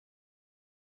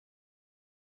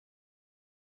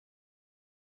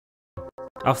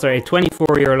After a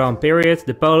 24-year-long period,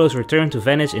 the Polos returned to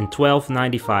Venice in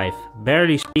 1295,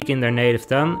 barely speaking their native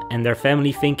tongue and their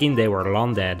family thinking they were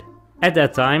long dead. At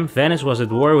that time, Venice was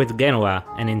at war with Genoa,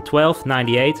 and in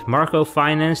 1298 Marco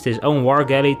financed his own war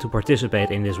galley to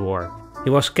participate in this war. He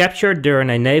was captured during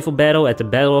a naval battle at the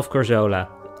Battle of Corzola,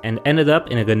 and ended up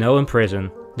in a Genoan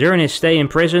prison. During his stay in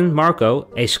prison, Marco,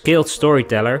 a skilled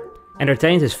storyteller,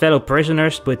 entertained his fellow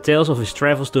prisoners with tales of his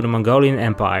travels to the Mongolian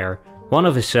Empire. One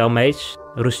of his cellmates,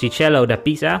 Rusticello da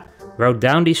Pisa, wrote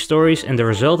down these stories, and the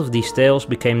result of these tales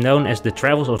became known as the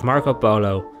Travels of Marco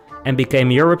Polo, and became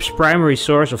Europe's primary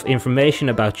source of information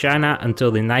about China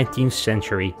until the 19th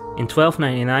century. In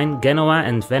 1299, Genoa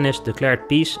and Venice declared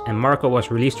peace, and Marco was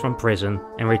released from prison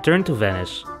and returned to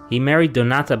Venice. He married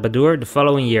Donata Badur the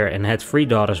following year and had 3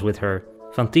 daughters with her,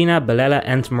 Fantina, Bellella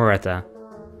and Moretta.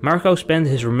 Marco spent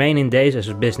his remaining days as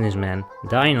a businessman,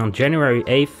 dying on January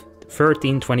 8,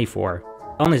 1324.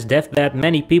 On his deathbed,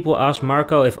 many people asked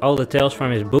Marco if all the tales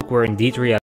from his book were indeed reality.